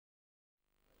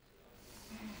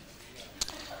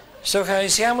So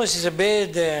Hyoscyamus is a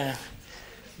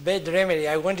bad remedy.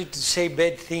 I wanted to say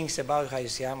bad things about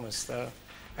Hyoscyamus, so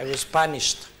I was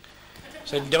punished.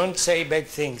 So don't say bad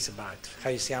things about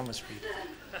Hyoscyamus people.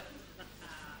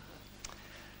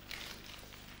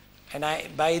 And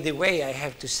by the way, I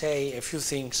have to say a few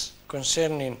things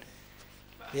concerning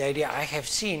the idea. I have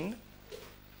seen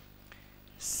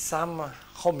some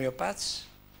homeopaths,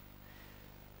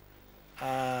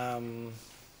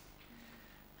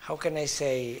 how can I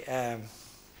say,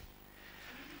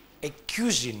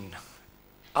 accusing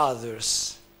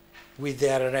others with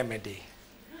their remedy.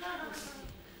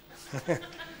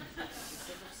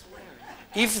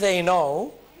 If they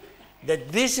know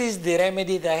that this is the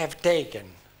remedy they have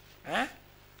taken,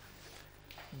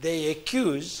 they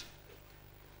accuse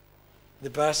the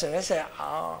person. They say,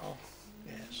 oh,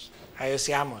 yes,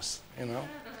 Hyoscyamus, you know,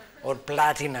 or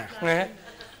platina,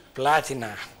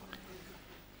 platina.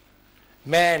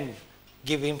 Men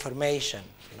give information,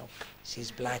 you know,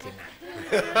 she's platina.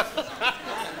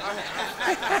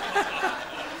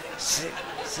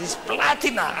 She's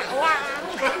platina.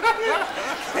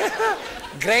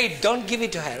 Great, don't give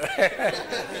it to her.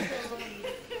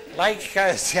 Like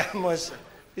Hyoscyamus,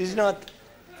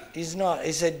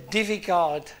 it's a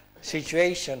difficult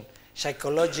situation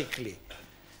psychologically.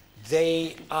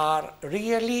 They are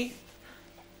really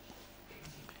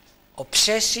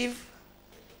obsessive,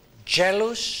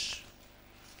 jealous.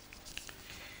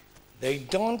 They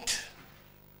don't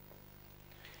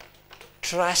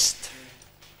trust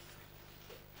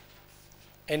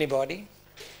anybody.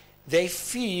 They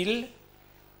feel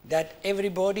that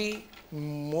everybody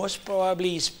most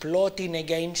probably is plotting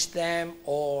against them,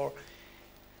 or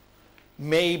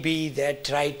maybe they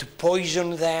try to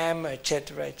poison them,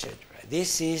 etc., etc.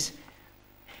 This is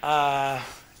the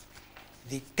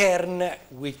turn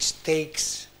which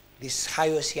takes this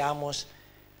Hyoscyamus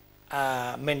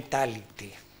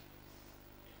mentality.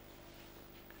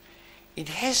 It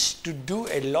has to do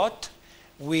a lot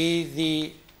with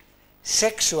the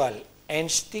sexual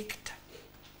instinct,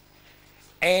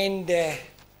 and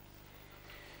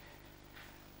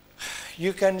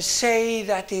you can say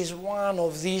that is one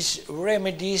of these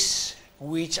remedies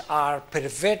which are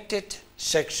perverted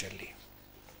sexually.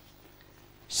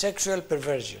 Sexual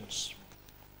perversions.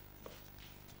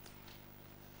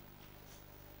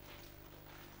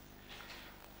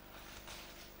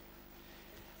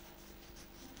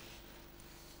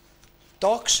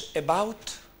 Talks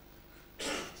about,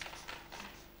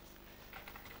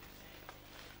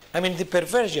 the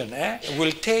perversion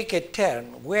will take a turn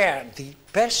where the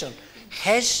person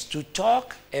has to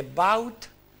talk about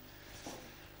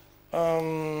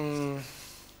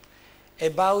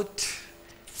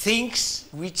things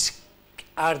which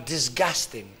are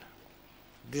disgusting.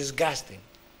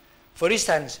 For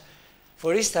instance,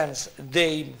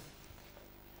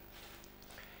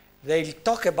 they'll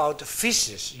talk about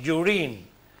feces, urine,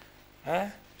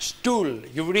 stool,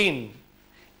 urine.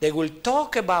 They will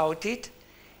talk about it,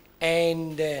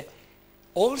 and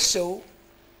also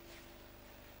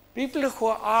people who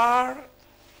are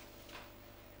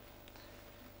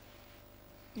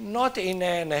not in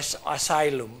an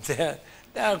asylum, they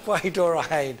are quite all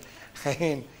right. I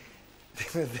mean,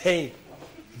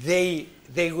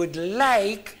 they would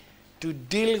like to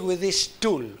deal with this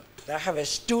stool. They have a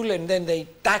stool, and then they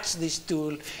touch the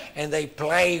stool, and they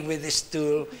play with the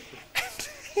stool.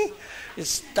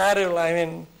 It's terrible. I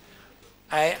mean,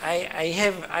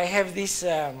 I have this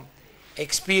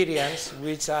experience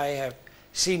which I have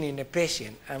seen in a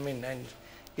patient. And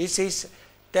this is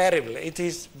terrible. It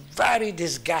is very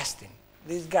disgusting.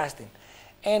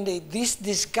 And these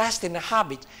disgusting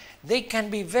habits, they can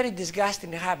be very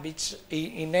disgusting habits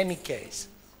in any case.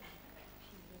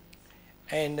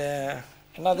 And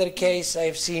another case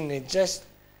I've seen, just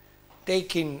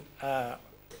taking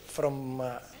from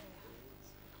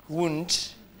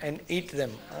wounds and eat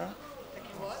them.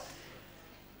 What?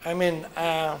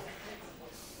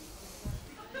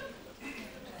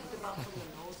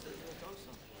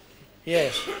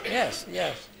 Yes.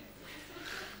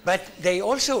 But they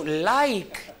also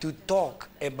like to talk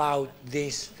about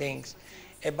these things,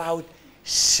 about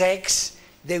sex.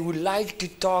 They would like to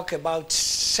talk about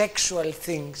sexual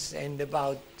things and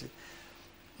about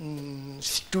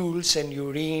stools and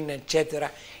urine,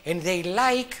 etc. And they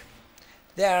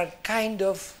are kind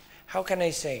of, how can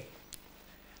I say,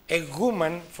 a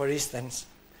woman, for instance,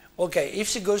 okay, if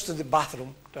she goes to the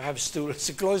bathroom to have stool,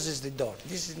 she closes the door.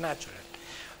 This is natural.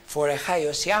 For a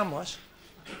Hyoscyamus,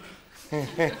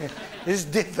 it's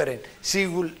different. She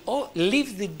will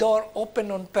leave the door open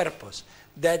on purpose,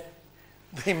 that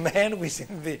the man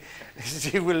within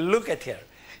she will look at her.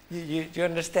 You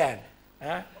understand?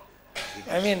 Huh?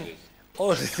 I mean,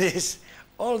 all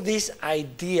this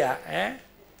idea,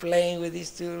 playing with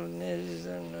these two.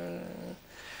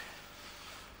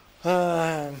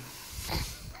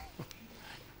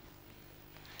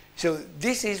 So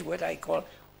this is what I call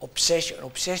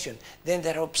obsession. Then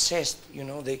they're obsessed, you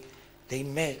know, there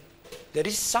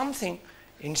is something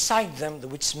inside them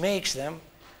which makes them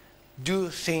do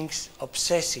things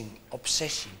obsessing,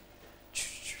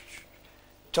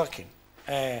 talking,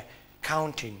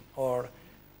 counting, or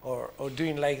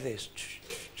doing like this.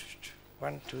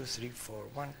 1, 2, 3, 4,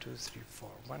 1, 2, 3, 4,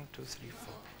 1, 2, 3,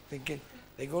 4.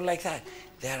 They go like that.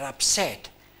 They are upset,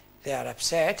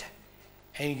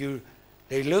 and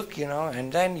they look, you know,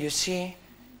 and then you see,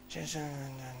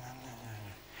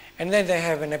 and then they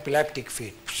have an epileptic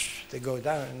fit. They go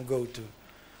down and go to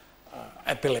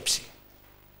epilepsy.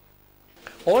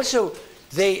 Also,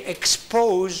 they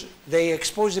expose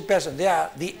the person. They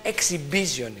are the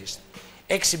exhibitionists,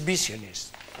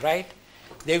 right?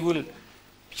 They will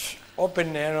open,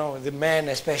 you know, the men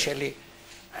especially,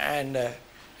 and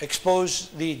expose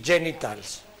the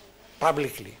genitals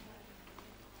publicly.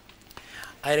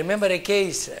 I remember a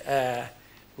case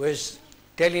was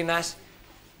telling us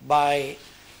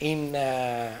in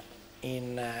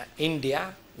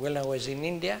India, when I was in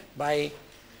India, by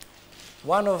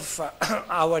one of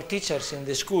our teachers in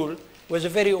the school. Was a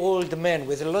very old man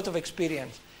with a lot of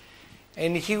experience.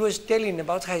 And he was telling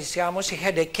about Hyoscyamus. He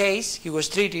had a case he was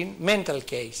treating, mental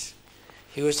case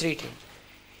he was treating,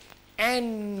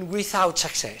 and without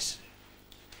success.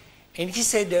 And he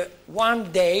said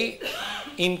one day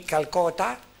in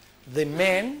Calcutta, the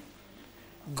man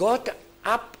got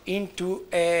up into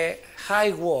a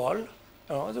high wall.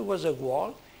 There was a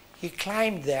wall. He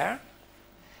climbed there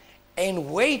and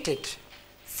waited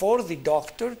for the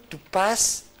doctor to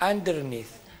pass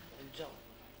underneath. And jump.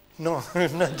 No,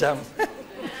 not jump.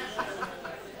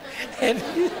 and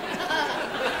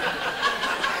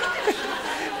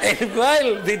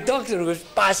while the doctor was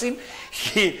passing,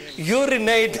 he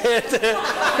urinated.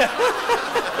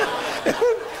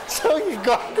 So he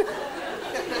got.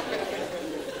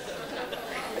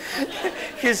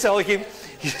 He saw him.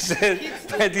 He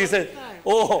said,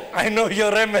 "Oh, I know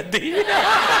your remedy."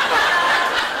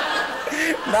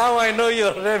 Now I know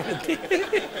your remedy.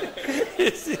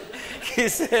 He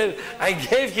said, I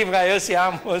gave him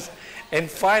Hyoscyamus, and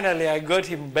finally I got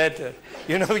him better.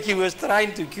 You know, he was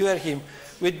trying to cure him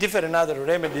with different other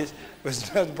remedies. It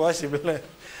was not possible.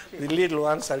 The little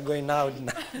ones are going out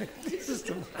now. This is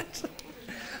too much.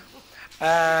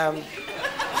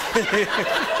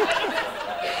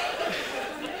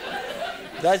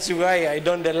 That's why I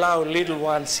don't allow little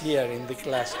ones here in the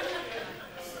class.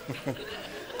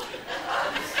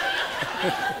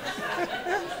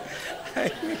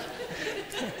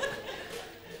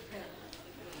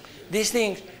 These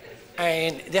things,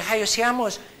 and the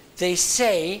Hyoscyamus, they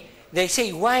say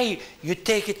why you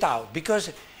take it out,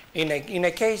 because in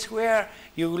a case where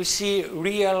you will see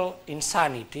real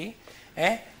insanity,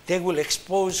 they will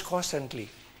expose constantly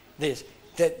this,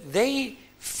 that they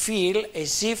feel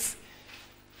as if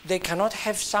they cannot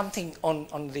have something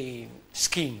on the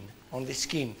skin,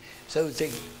 so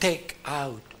they take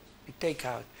out.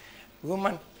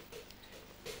 Woman,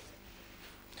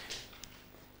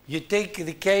 you take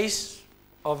the case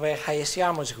of a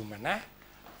Hyoscyamus woman,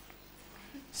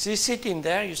 She's sitting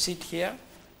there, you sit here.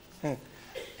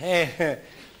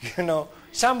 You know,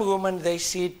 some women, they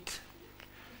sit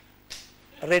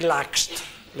relaxed,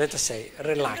 let us say,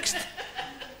 relaxed.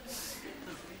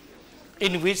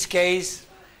 In which case,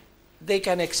 they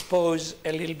can expose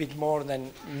a little bit more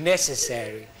than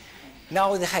necessary.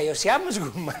 Now the Hyoscyamus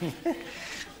woman,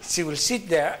 she will sit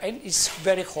there and it's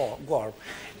very warm,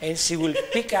 and she will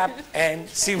pick up and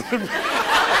she will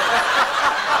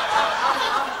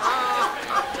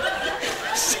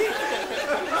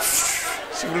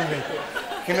she will make,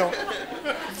 you know,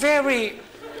 very,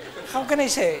 how can I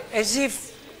say, as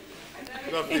if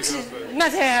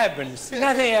nothing happens.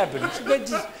 But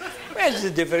where's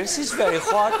the difference? It's very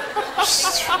hot.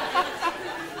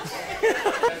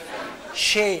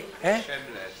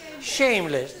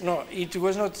 Shameless. No, it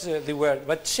was not the word,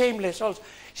 but shameless also.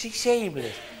 She's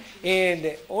shameless.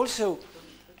 And also,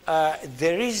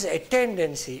 there is a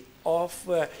tendency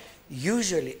of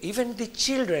usually, even the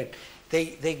children,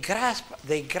 they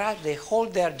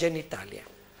hold their genitalia.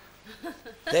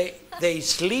 They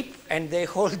sleep and they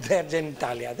hold their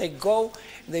genitalia. They go,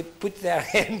 they put their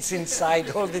hands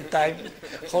inside all the time,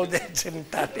 hold their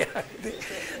genitalia.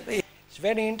 It's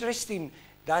very interesting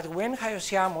that when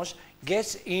Hyoscyamus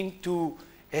gets into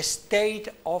a state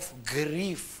of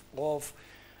grief,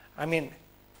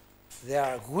 they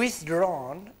are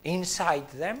withdrawn inside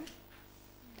them,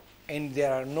 and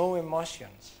there are no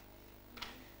emotions.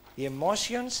 The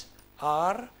emotions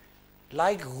are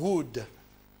like wood,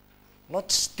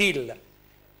 not steel,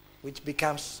 which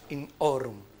becomes in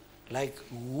aurum, like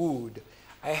wood.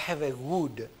 I have a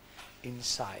wood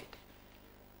inside.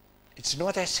 It's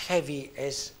not as heavy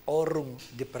as aurum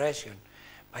depression,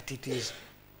 but it is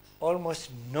almost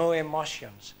no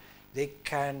emotions. They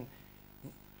can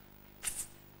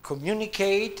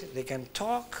communicate, they can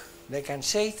talk, they can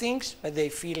say things, but they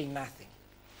feel nothing.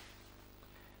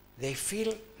 They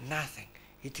feel nothing.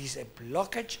 It is a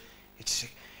blockage.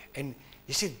 And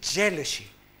you see, jealousy.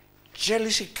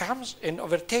 Jealousy comes and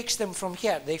overtakes them from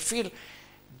here. They feel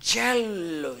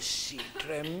jealousy,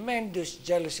 tremendous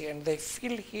jealousy, and they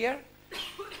feel here,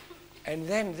 and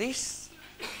then this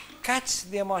cuts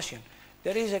the emotion.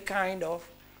 There is a kind of,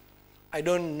 I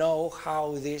don't know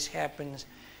how this happens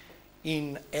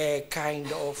in a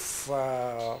kind of,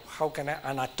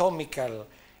 anatomical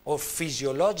or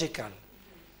physiological.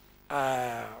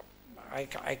 I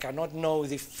cannot know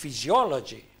the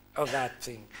physiology of that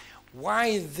thing.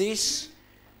 Why these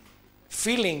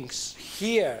feelings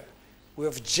here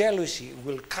with jealousy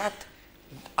will cut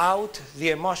out the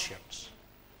emotions.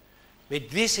 But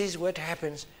this is what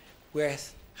happens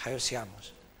with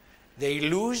Hyoscyamus. They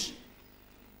lose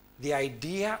the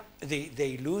idea,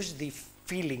 they lose the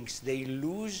feelings, they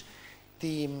lose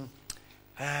the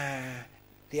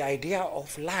idea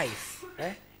of life.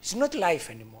 It's not life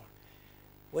anymore.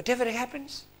 Whatever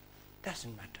happens,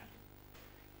 doesn't matter.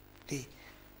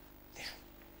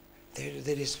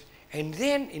 There is, and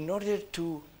then in order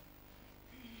to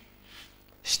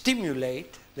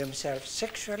stimulate themselves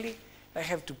sexually, I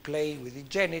have to play with the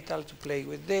genital, to play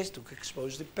with this, to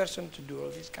expose the person, to do all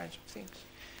these kinds of things,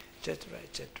 etc.,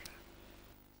 etc.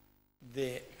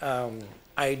 The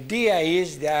idea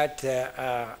is that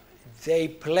they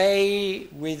play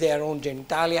with their own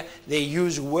genitalia, they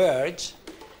use words,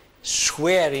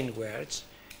 swearing words,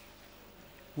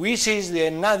 which is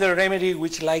another remedy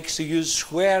which likes to use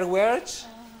swear words.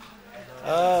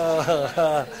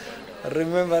 Oh,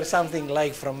 remember something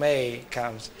like from A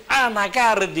comes.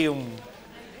 Anacardium.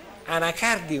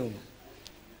 Anacardium.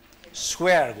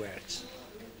 Swear words.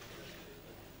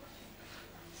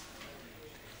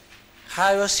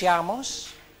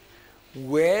 Hyoscyamus,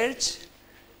 words,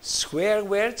 swear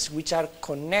words which are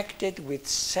connected with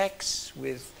sex,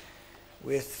 with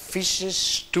feces,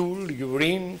 stool,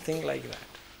 urine, things like that.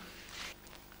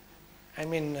 I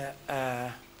mean,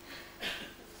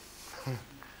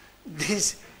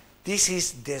 this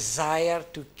is desire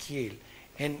to kill.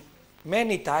 And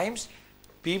many times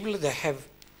people that have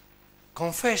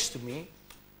confessed to me,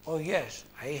 oh yes,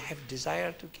 I have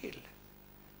desire to kill.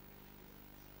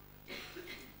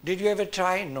 Did you ever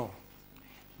try? No.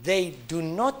 They do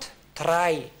not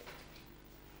try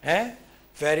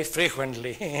very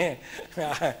frequently.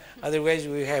 Otherwise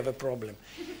we have a problem.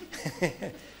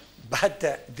 But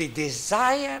the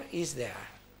desire is there.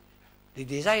 The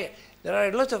desire. There are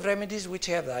a lot of remedies which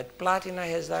have that. Platina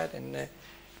has that, and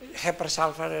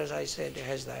hypersulfur, as I said,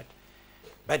 has that.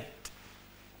 But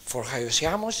for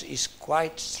Hyoscyamus is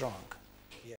quite strong.